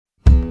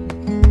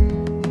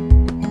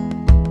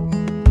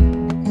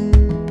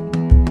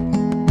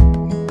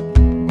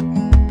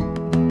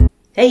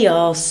Hey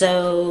y'all,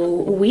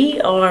 so we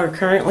are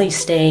currently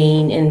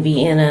staying in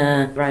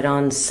Vienna right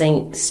on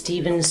St.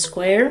 Stephen's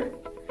Square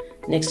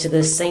next to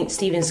the St.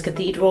 Stephen's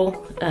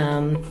Cathedral,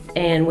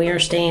 and we are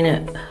staying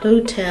at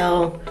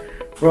Hotel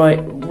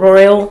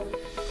Royal.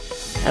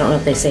 I don't know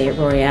if they say it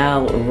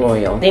Royale or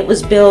Royal. It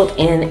was built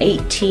in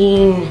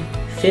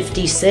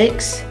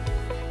 1856,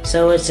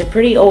 so it's a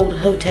pretty old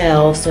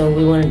hotel, so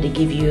we wanted to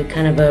give you a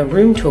kind of a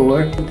room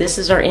tour. This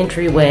is our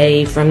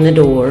entryway from the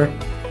door.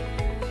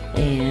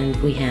 And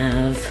we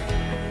have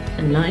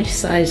a nice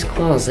sized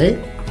closet,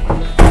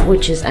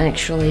 which is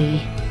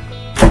actually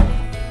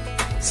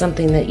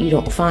something that you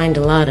don't find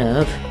a lot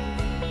of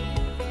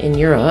in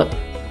Europe.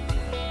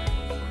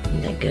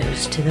 And that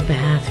goes to the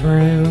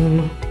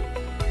bathroom.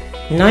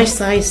 Nice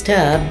sized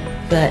tub,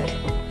 but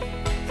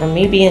for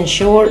me being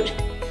short,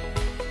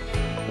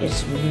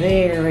 it's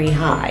very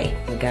high.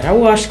 We got our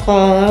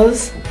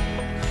washcloths,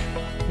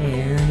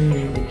 and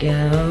there we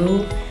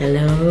go.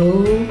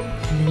 Hello.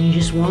 And then you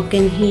just walk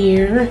in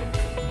here,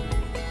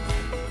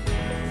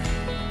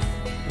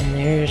 and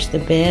there's the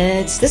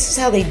beds. This is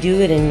how they do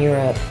it in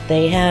Europe.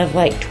 They have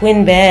like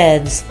twin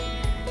beds,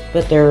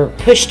 but they're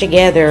pushed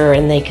together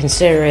and they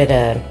consider it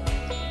a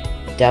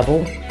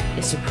double.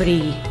 It's a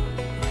pretty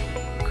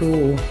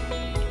cool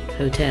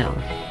hotel.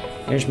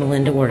 There's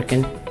Melinda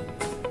working.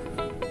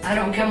 I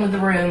don't come with the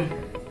room.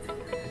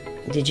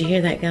 Did you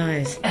hear that,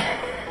 guys?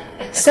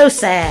 So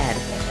sad.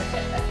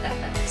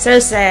 So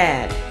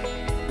sad.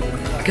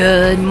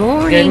 Good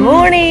morning. Good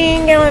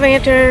morning,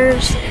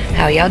 Gallivanters.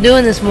 How y'all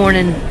doing this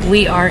morning?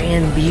 We are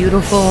in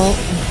beautiful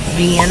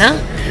Vienna.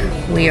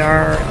 We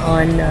are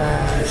on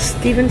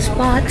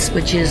Stephansplatz,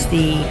 which is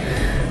the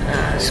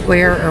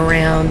square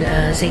around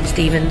St.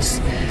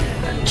 Stephen's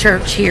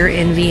Church here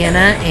in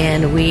Vienna,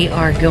 and we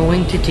are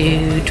going to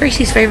do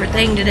Tracy's favorite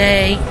thing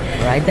today.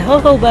 Ride the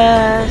ho-ho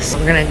bus.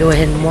 We're going to go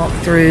ahead and walk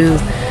through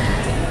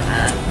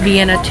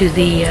Vienna to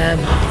the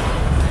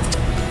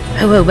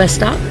ho-ho bus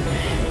stop.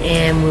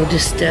 And we'll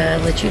just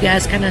let you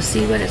guys kind of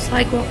see what it's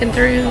like walking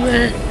through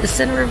the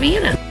center of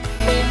Vienna.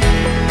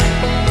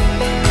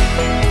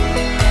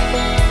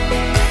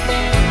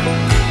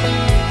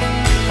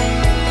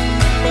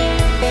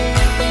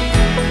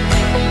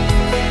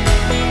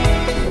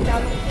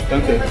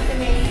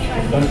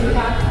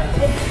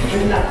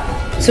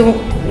 So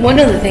one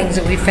of the things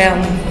that we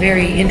found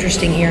very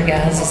interesting here,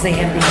 guys, is they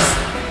have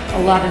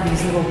a lot of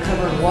these little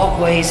covered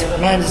walkways. It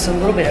reminds us a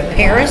little bit of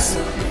Paris.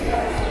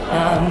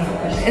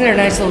 And they're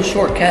nice little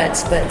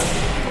shortcuts, but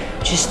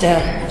just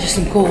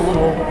some cool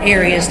little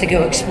areas to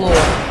go explore.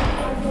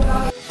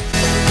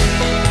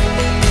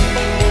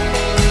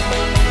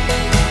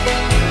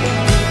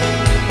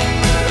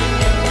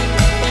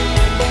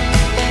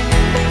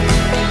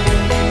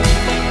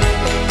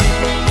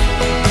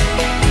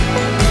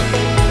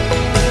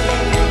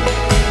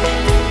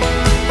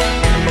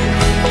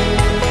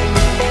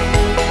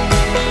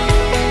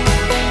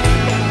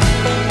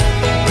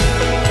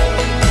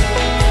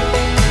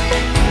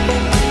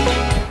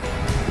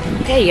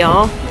 Hey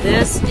y'all,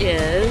 this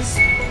is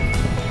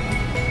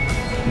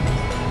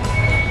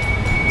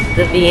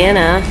the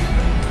Vienna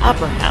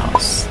Opera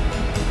House.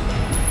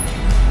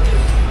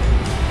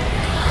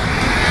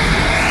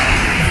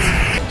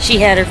 She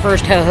had her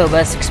first ho-ho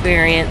bus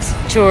experience.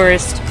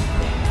 Tourist.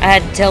 I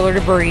had to tell her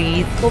to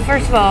breathe. Well,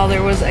 first of all,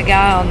 there was a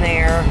guy on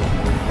there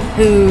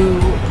who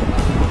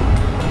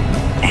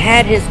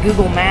had his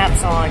Google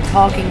Maps on,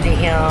 talking to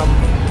him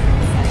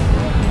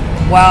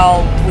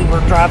while we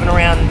were driving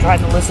around and trying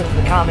to listen to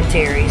the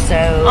commentary.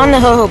 So on the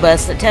ho-ho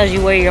bus that tells you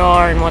where you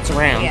are and what's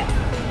around. Yeah.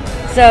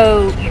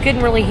 So you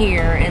couldn't really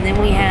hear, and then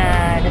we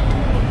had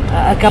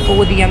a couple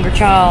with a younger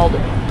child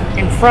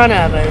in front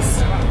of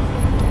us,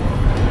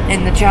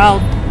 and the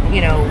child,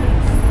 you know,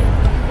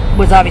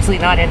 was obviously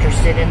not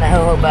interested in the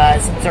ho-ho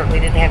bus and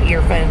certainly didn't have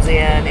earphones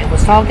in and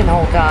was talking the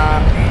whole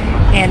time.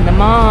 And the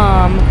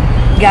mom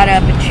got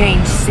up and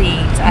changed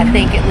seats, I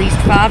think at least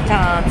 5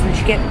 times, and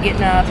she kept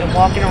getting up and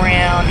walking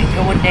around and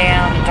going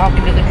down and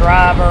talking to the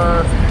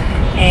driver,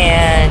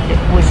 and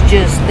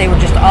they were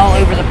just all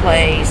over the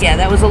place. Yeah,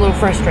 that was a little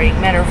frustrating.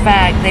 Matter of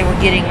fact, they were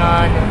getting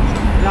on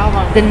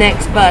the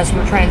next bus.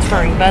 We're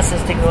transferring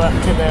buses to go up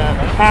to the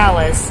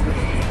palace.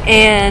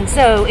 And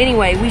so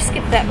anyway, we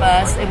skipped that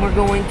bus and we're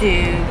going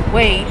to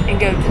wait and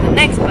go to the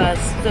next bus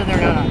so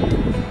they're not on.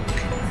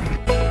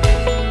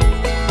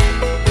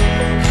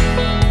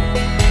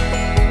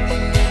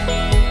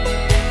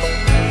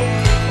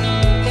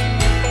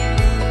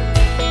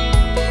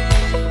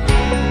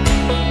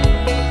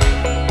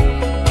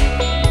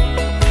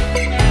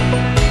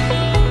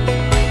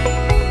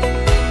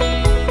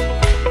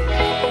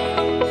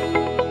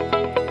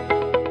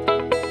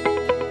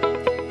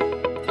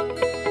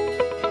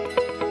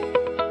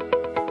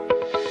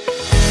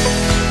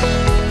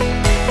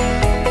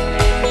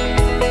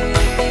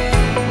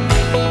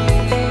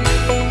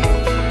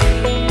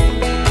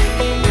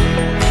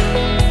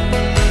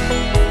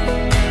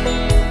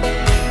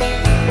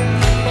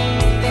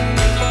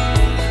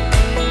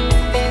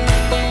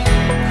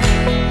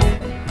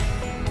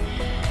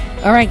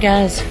 All right,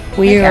 guys,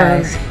 we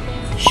are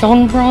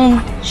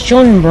Schonbrunn,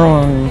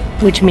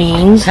 which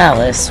means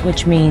Palace,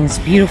 which means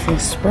beautiful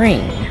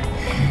spring.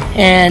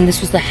 And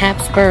this was the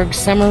Habsburg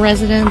summer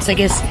residence. I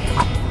guess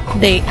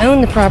they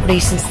owned the property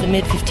since the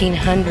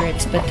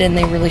mid-1500s, but then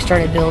they really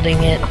started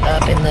building it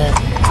up in the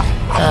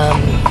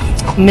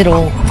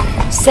middle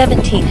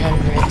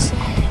 1700s.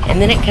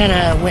 And then it kind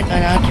of went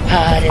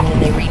unoccupied, and then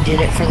they redid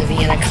it for the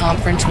Vienna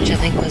Conference, which I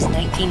think was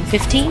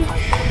 1915.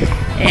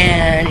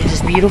 And it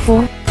is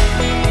beautiful.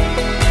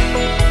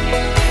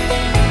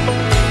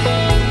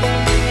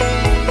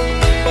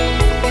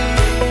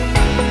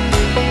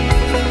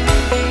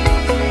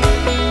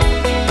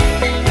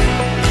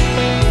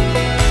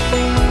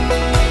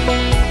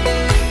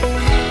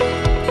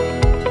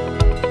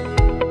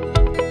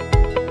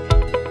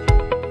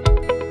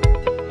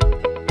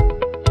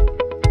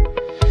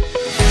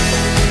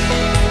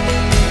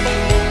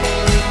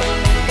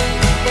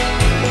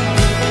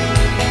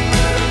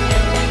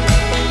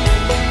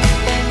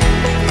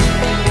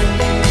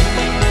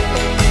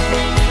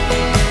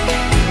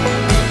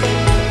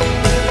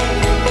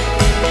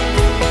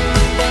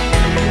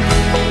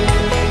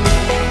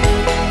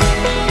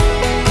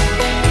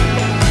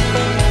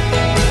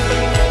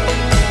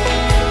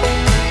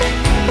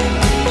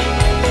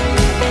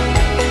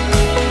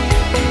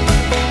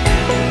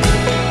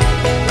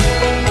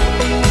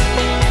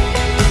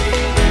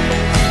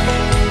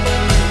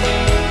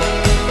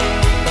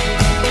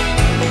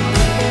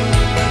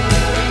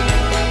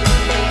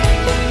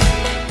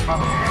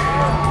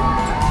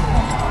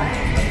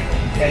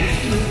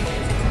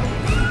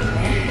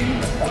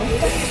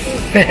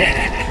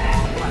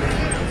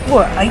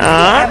 What?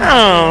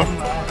 Oh.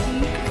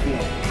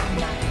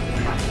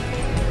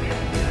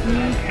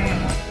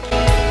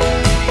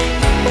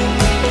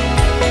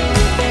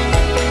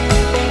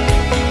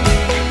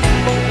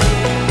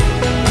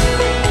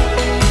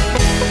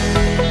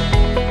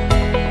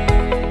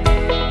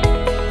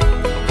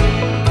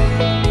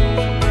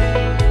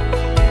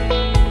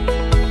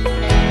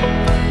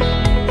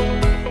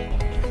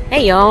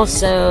 Hey y'all,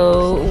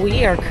 so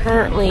we are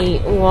currently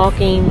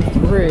walking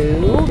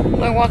through.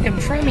 We're walking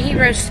from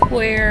Hero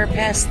Square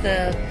past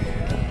I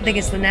think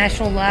it's the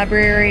National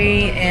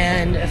Library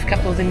and a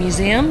couple of the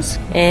museums.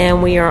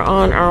 And we are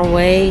on our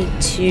way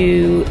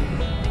to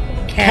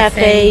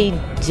Cafe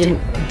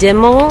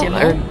Demel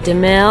or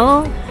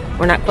Demel.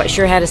 We're not quite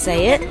sure how to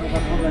say it.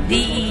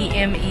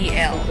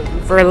 D-E-M-E-L.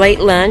 For a late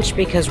lunch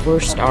because we're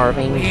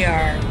starving. We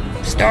are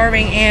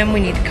starving and we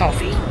need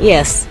coffee.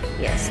 Yes,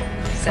 yes.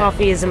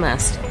 Coffee is a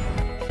must.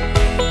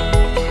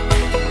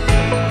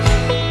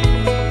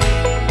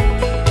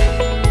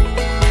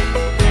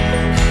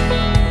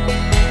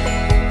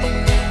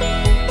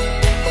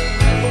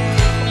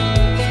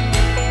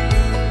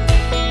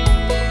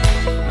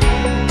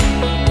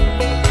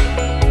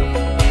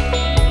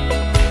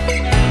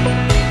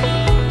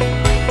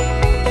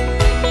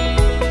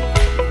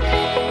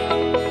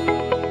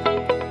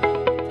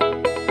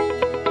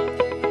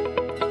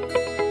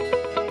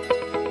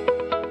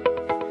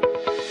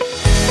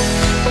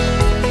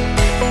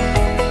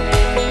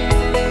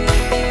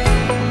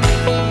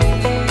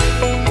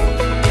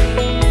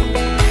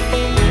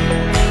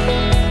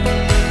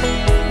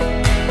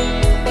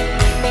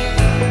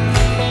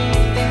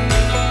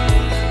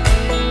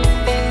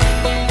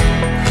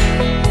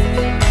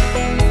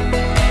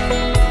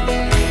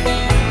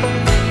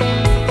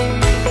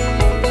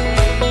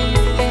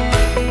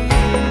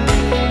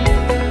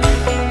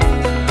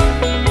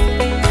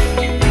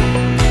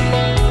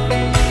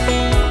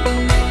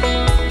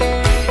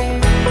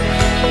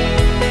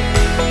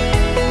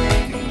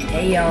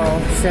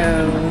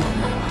 So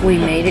we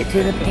made it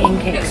to the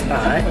pancake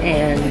spot,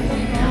 and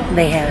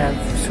they have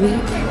sweet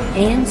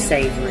and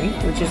savory,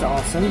 which is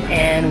awesome.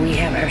 And we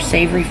have our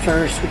savory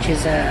first, which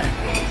is a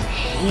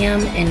ham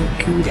and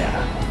Gouda.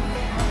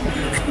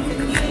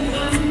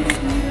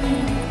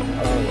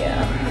 Oh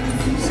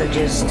yeah. So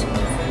just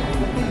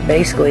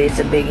basically it's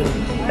a big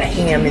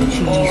ham and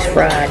cheese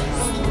fried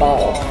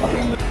ball.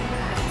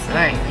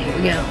 Alright, here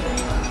we go.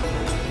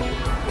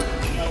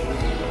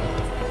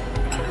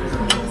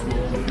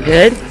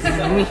 Good?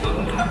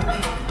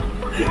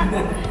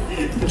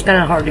 It's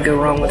kind of hard to go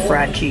wrong with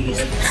fried cheese.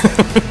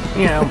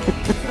 You know.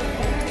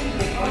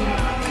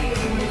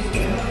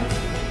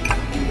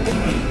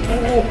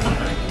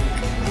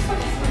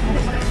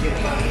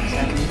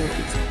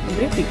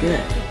 Really good.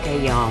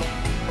 Okay, y'all.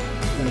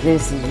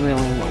 This is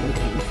really what we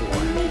came for.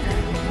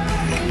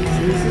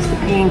 So this is the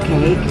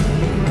pancake.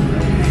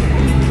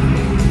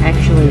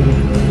 Actually,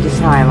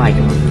 just how I like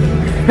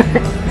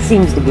them.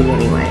 Seems to be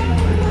anyway.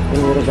 A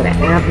little bit of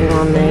apple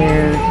on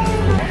there.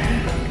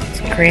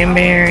 Some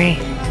cranberry.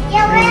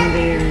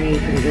 Cranberry. You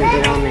can go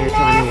get on there so I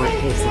know what it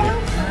tastes like.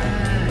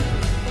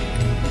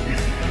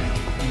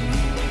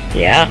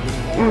 Yeah.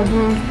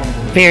 Mm-hmm.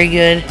 Very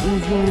good.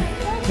 Mm-hmm.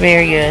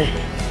 Very good.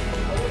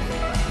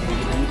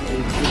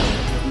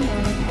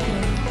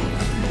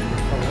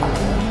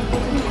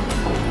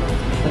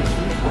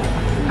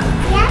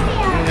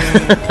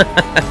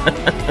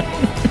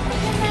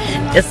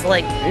 It's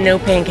like no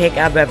pancake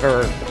I've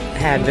ever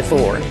had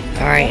before.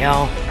 All right,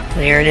 y'all.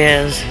 There it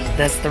is.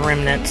 That's the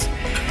remnants.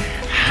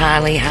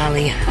 Highly,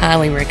 highly,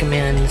 highly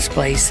recommend this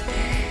place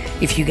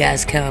if you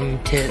guys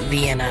come to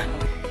Vienna.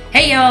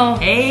 Hey y'all!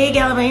 Hey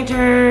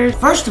Gallivanters!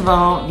 First of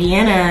all,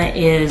 Vienna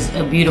is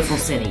a beautiful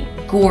city.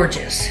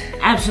 Gorgeous.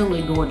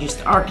 Absolutely gorgeous.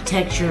 The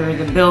architecture,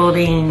 the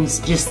buildings,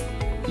 just,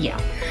 yeah.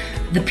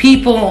 The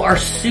people are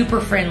super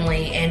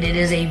friendly, and it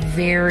is a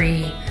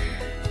very,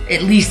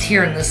 at least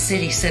here in the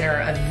city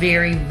center, a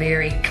very,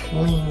 very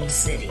clean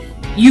city.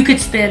 You could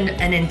spend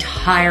an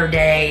entire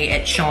day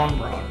at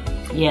Schonbrunn.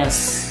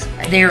 Yes.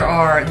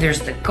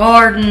 There's the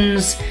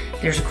gardens,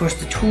 there's of course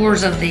the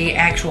tours of the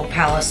actual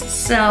palace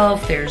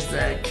itself, there's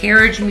the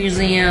Carriage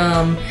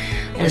Museum,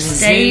 the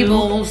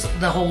stables,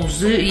 the whole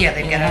zoo. Yeah,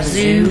 they've got a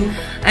zoo.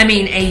 I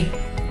mean, a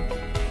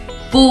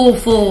full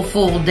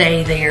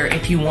day there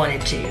if you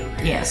wanted to.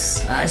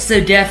 Yes.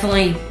 So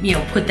definitely,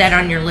 put that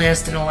on your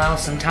list and allow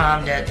some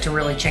time to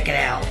really check it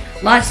out.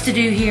 Lots to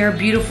do here,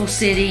 beautiful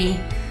city,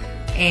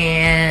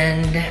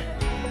 and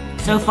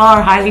so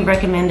far, highly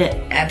recommend it.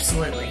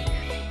 Absolutely.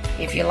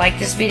 If you like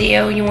this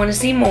video and you want to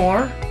see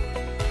more,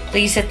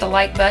 please hit the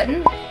like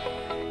button.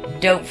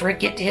 Don't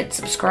forget to hit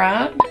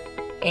subscribe.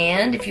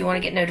 And if you want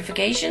to get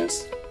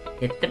notifications,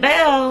 hit the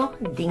bell.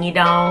 Dingy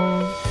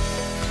dong.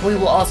 We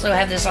will also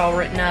have this all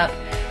written up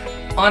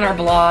on our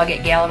blog at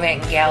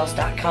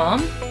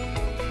gallivantinggals.com.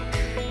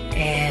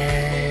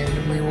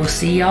 And we will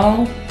see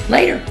y'all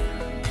later.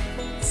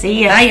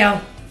 See ya. Bye,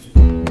 y'all.